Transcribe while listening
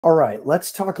All right,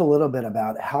 let's talk a little bit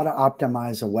about how to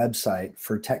optimize a website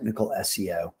for technical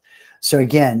SEO. So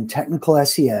again, technical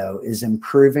SEO is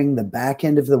improving the back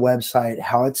end of the website,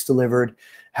 how it's delivered,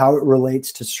 how it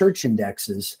relates to search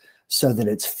indexes so that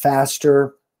it's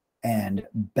faster and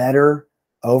better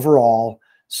overall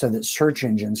so that search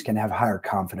engines can have higher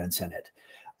confidence in it.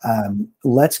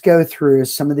 Let's go through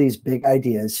some of these big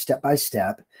ideas step by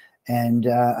step and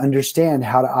understand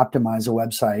how to optimize a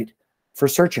website for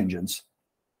search engines.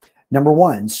 Number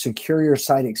one, secure your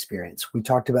site experience. We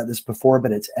talked about this before,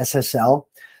 but it's SSL.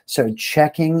 So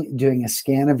doing a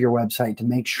scan of your website to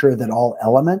make sure that all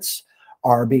elements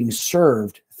are being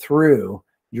served through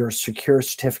your secure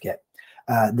certificate.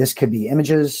 This could be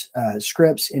images,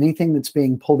 scripts, anything that's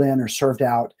being pulled in or served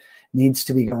out needs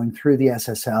to be going through the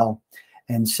SSL.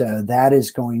 And so that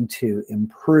is going to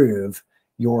improve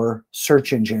your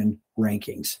search engine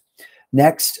rankings.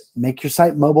 Next, make your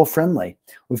site mobile friendly.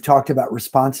 We've talked about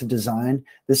responsive design.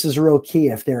 This is real key.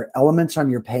 If there are elements on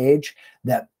your page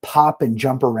that pop and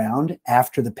jump around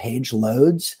after the page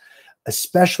loads,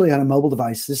 especially on a mobile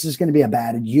device, this is going to be a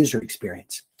bad user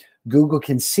experience. Google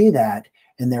can see that,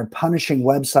 and they're punishing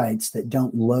websites that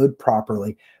don't load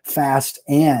properly, fast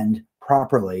and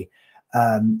properly,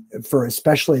 for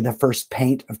especially the first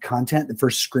paint of content, the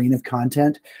first screen of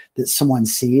content that someone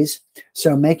sees.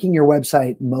 So making your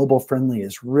website mobile friendly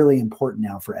is really important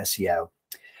now for SEO.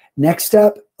 Next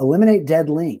up, eliminate dead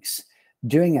links.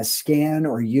 Doing a scan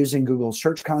or using Google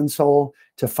Search Console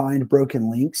to find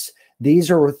broken links. These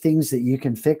are things that you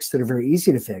can fix that are very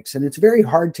easy to fix. And it's very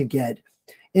hard to get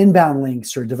inbound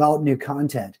links or develop new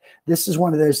content. This is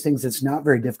one of those things that's not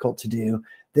very difficult to do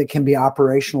that can be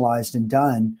operationalized and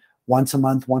done once a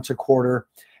month, once a quarter,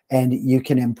 and you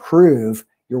can improve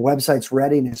your website's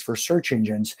readiness for search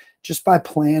engines just by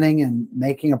planning and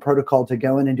making a protocol to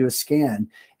go in and do a scan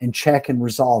and check and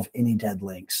resolve any dead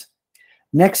links.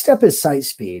 Next up is site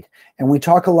speed, and we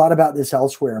talk a lot about this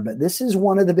elsewhere, but this is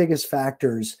one of the biggest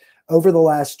factors over the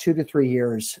last 2 to 3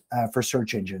 years for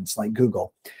search engines like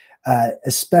Google,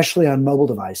 especially on mobile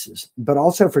devices, but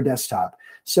also for desktop.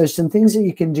 So some things that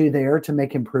you can do there to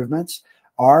make improvements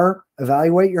are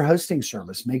evaluate your hosting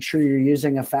service. Make sure you're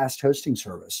using a fast hosting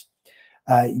service,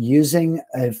 using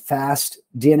a fast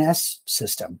DNS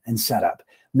system and setup,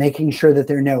 making sure that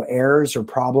there are no errors or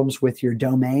problems with your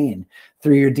domain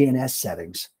through your DNS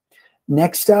settings.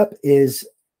 Next up is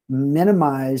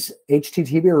minimize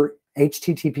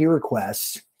HTTP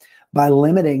requests by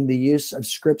limiting the use of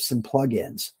scripts and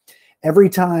plugins.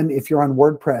 Every time, if you're on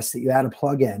WordPress, that you add a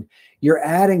plugin, you're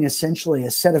adding essentially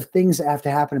a set of things that have to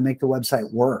happen to make the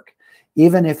website work,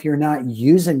 even if you're not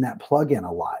using that plugin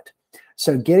a lot.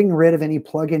 So getting rid of any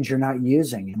plugins you're not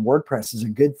using in WordPress is a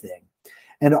good thing.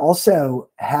 And also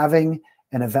having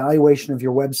an evaluation of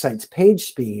your website's page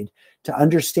speed to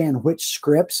understand which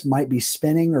scripts might be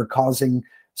spinning or causing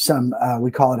some, we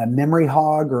call it a memory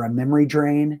hog or a memory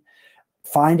drain.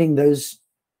 Finding those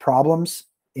problems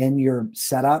in your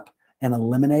setup and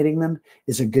eliminating them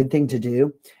is a good thing to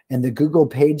do. And the Google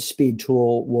Page Speed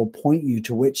tool will point you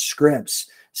to which scripts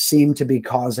seem to be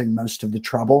causing most of the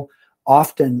trouble.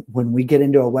 Often when we get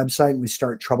into a website and we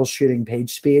start troubleshooting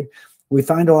page speed, we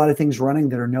find a lot of things running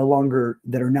that are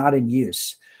not in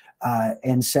use.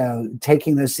 And so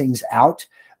taking those things out,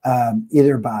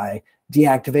 either by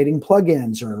deactivating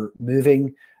plugins or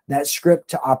moving that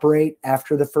script to operate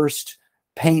after the first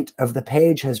paint of the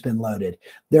page has been loaded.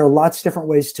 There are lots of different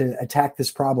ways to attack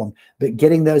this problem, but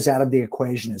getting those out of the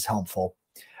equation is helpful.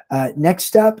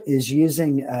 Next up is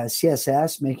using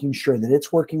CSS, making sure that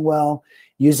it's working well,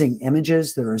 using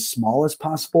images that are as small as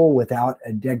possible without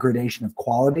a degradation of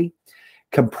quality,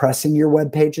 compressing your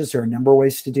web pages. There are a number of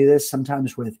ways to do this,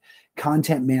 sometimes with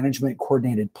content management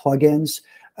coordinated plugins.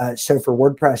 So for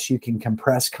WordPress, you can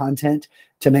compress content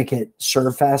to make it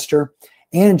serve faster.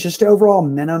 And just overall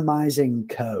minimizing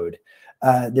code.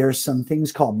 There's some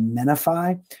things called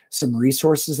Minify, some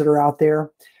resources that are out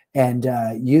there. And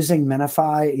using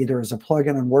Minify either as a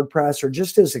plugin on WordPress or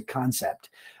just as a concept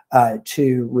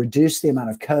to reduce the amount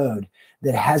of code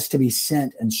that has to be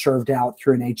sent and served out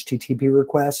through an HTTP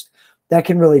request, that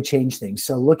can really change things.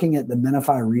 So looking at the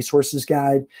Minify resources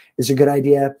guide is a good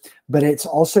idea, but it's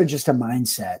also just a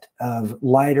mindset of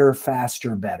lighter,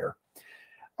 faster, better.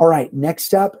 All right,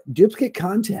 next up, duplicate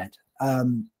content.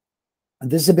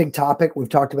 This is a big topic. We've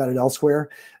talked about it elsewhere,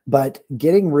 but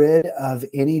getting rid of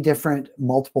any different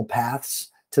multiple paths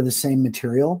to the same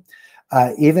material,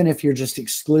 even if you're just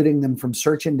excluding them from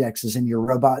search indexes in your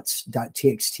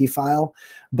robots.txt file,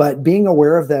 but being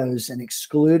aware of those and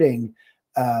excluding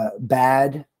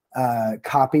bad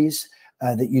copies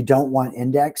that you don't want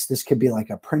indexed. This could be like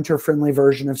a printer-friendly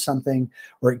version of something,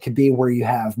 or it could be where you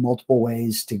have multiple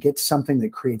ways to get to something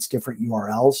that creates different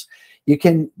URLs. You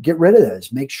can get rid of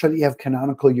those. Make sure that you have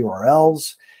canonical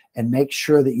URLs, and make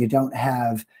sure that you don't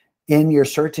have in your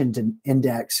search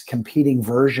index competing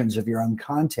versions of your own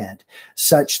content,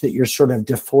 such that you're sort of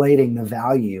deflating the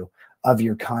value of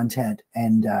your content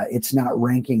and it's not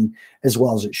ranking as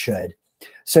well as it should.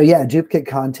 So yeah, duplicate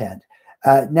content.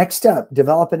 Next up,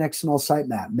 develop an XML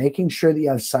sitemap, making sure that you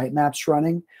have sitemaps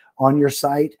running on your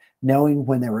site, knowing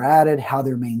when they were added, how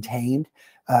they're maintained,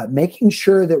 making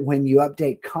sure that when you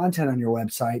update content on your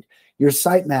website, your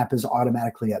sitemap is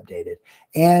automatically updated.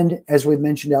 And as we've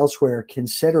mentioned elsewhere,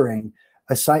 considering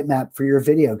a sitemap for your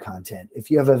video content. If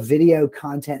you have a video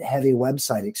content heavy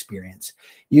website experience,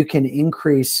 you can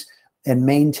increase and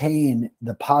maintain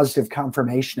the positive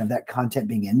confirmation of that content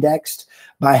being indexed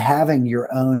by having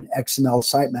your own XML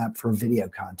sitemap for video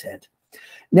content.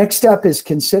 Next up is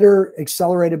consider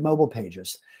accelerated mobile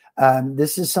pages.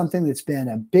 This is something that's been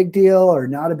a big deal or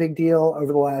not a big deal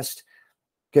over the last,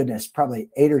 goodness, probably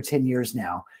 8 or 10 years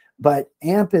now. But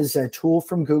AMP is a tool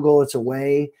from Google. It's a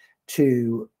way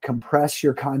to compress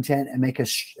your content and make a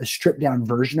stripped down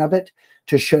version of it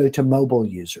to show to mobile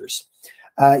users.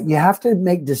 You have to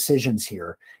make decisions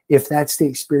here if that's the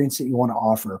experience that you want to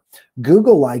offer.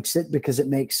 Google likes it because it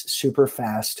makes super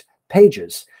fast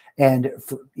pages. And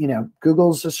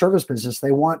Google's a service business.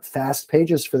 They want fast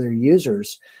pages for their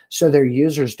users so their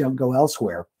users don't go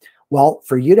elsewhere. Well,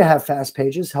 for you to have fast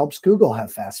pages helps Google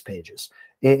have fast pages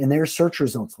in their search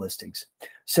results listings.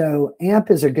 So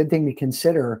AMP is a good thing to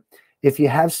consider if you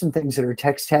have some things that are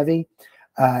text heavy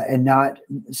and not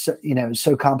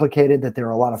so complicated that there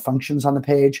are a lot of functions on the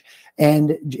page.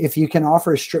 And if you can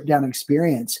offer a stripped down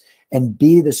experience and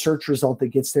be the search result that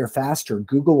gets there faster,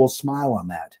 Google will smile on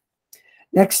that.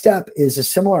 Next up is a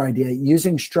similar idea,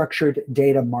 using structured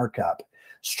data markup.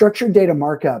 Structured data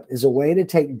markup is a way to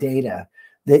take data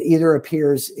that either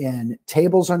appears in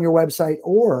tables on your website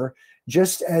or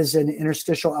just as an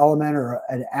interstitial element or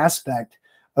an aspect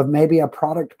of maybe a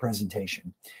product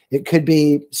presentation. It could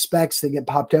be specs that get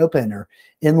popped open or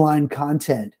inline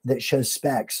content that shows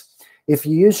specs. If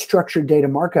you use structured data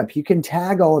markup, you can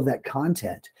tag all of that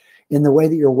content in the way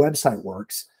that your website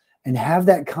works and have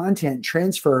that content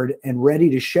transferred and ready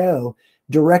to show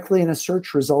directly in a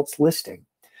search results listing.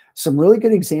 Some really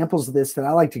good examples of this that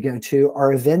I like to go to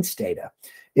are events data.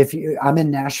 I'm in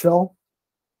Nashville,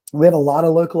 we have a lot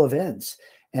of local events.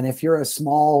 And if you're a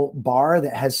small bar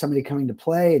that has somebody coming to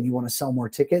play and you want to sell more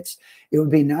tickets, it would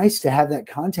be nice to have that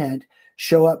content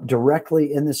show up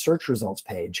directly in the search results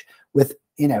page with,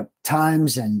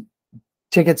 times and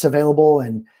tickets available.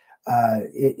 And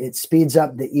it speeds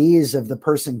up the ease of the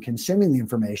person consuming the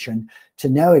information to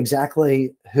know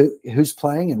exactly who's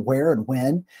playing and where and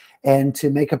when, and to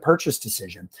make a purchase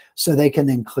decision so they can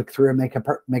then click through and make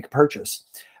a purchase.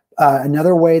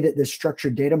 Another way that this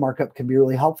structured data markup can be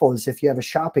really helpful is if you have a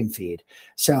shopping feed.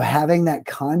 So having that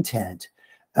content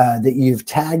that you've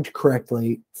tagged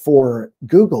correctly for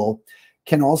Google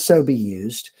can also be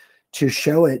used to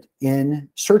show it in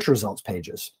search results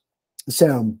pages.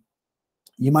 So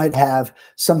you might have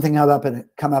something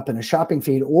come up in a shopping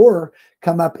feed or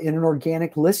come up in an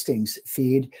organic listings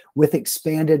feed with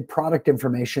expanded product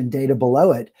information data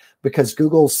below it, because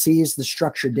Google sees the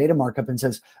structured data markup and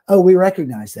says, oh, we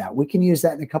recognize that. We can use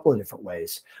that in a couple of different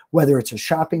ways, whether it's a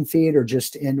shopping feed or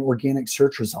just in organic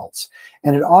search results.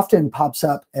 And it often pops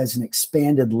up as an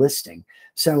expanded listing.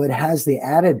 So it has the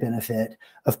added benefit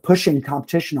of pushing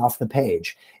competition off the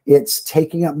page. It's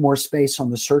taking up more space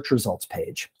on the search results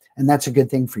page. And that's a good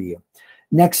thing for you.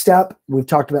 Next up, we've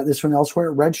talked about this one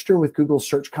elsewhere, register with Google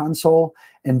Search Console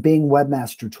and Bing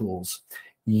Webmaster Tools.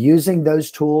 Using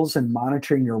those tools and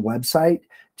monitoring your website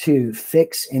to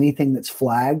fix anything that's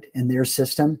flagged in their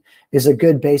system is a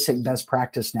good basic best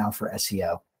practice now for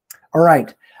SEO. All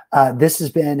right, this has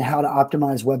been how to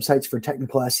optimize websites for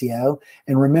technical SEO.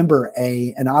 And remember,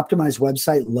 an optimized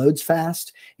website loads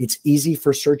fast. It's easy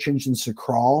for search engines to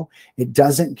crawl. It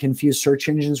doesn't confuse search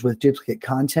engines with duplicate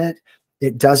content.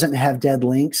 It doesn't have dead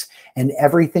links, and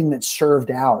everything that's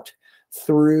served out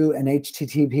through an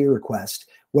HTTP request,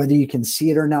 whether you can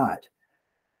see it or not,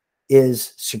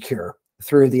 is secure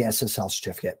through the SSL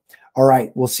certificate. All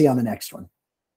right, we'll see you on the next one.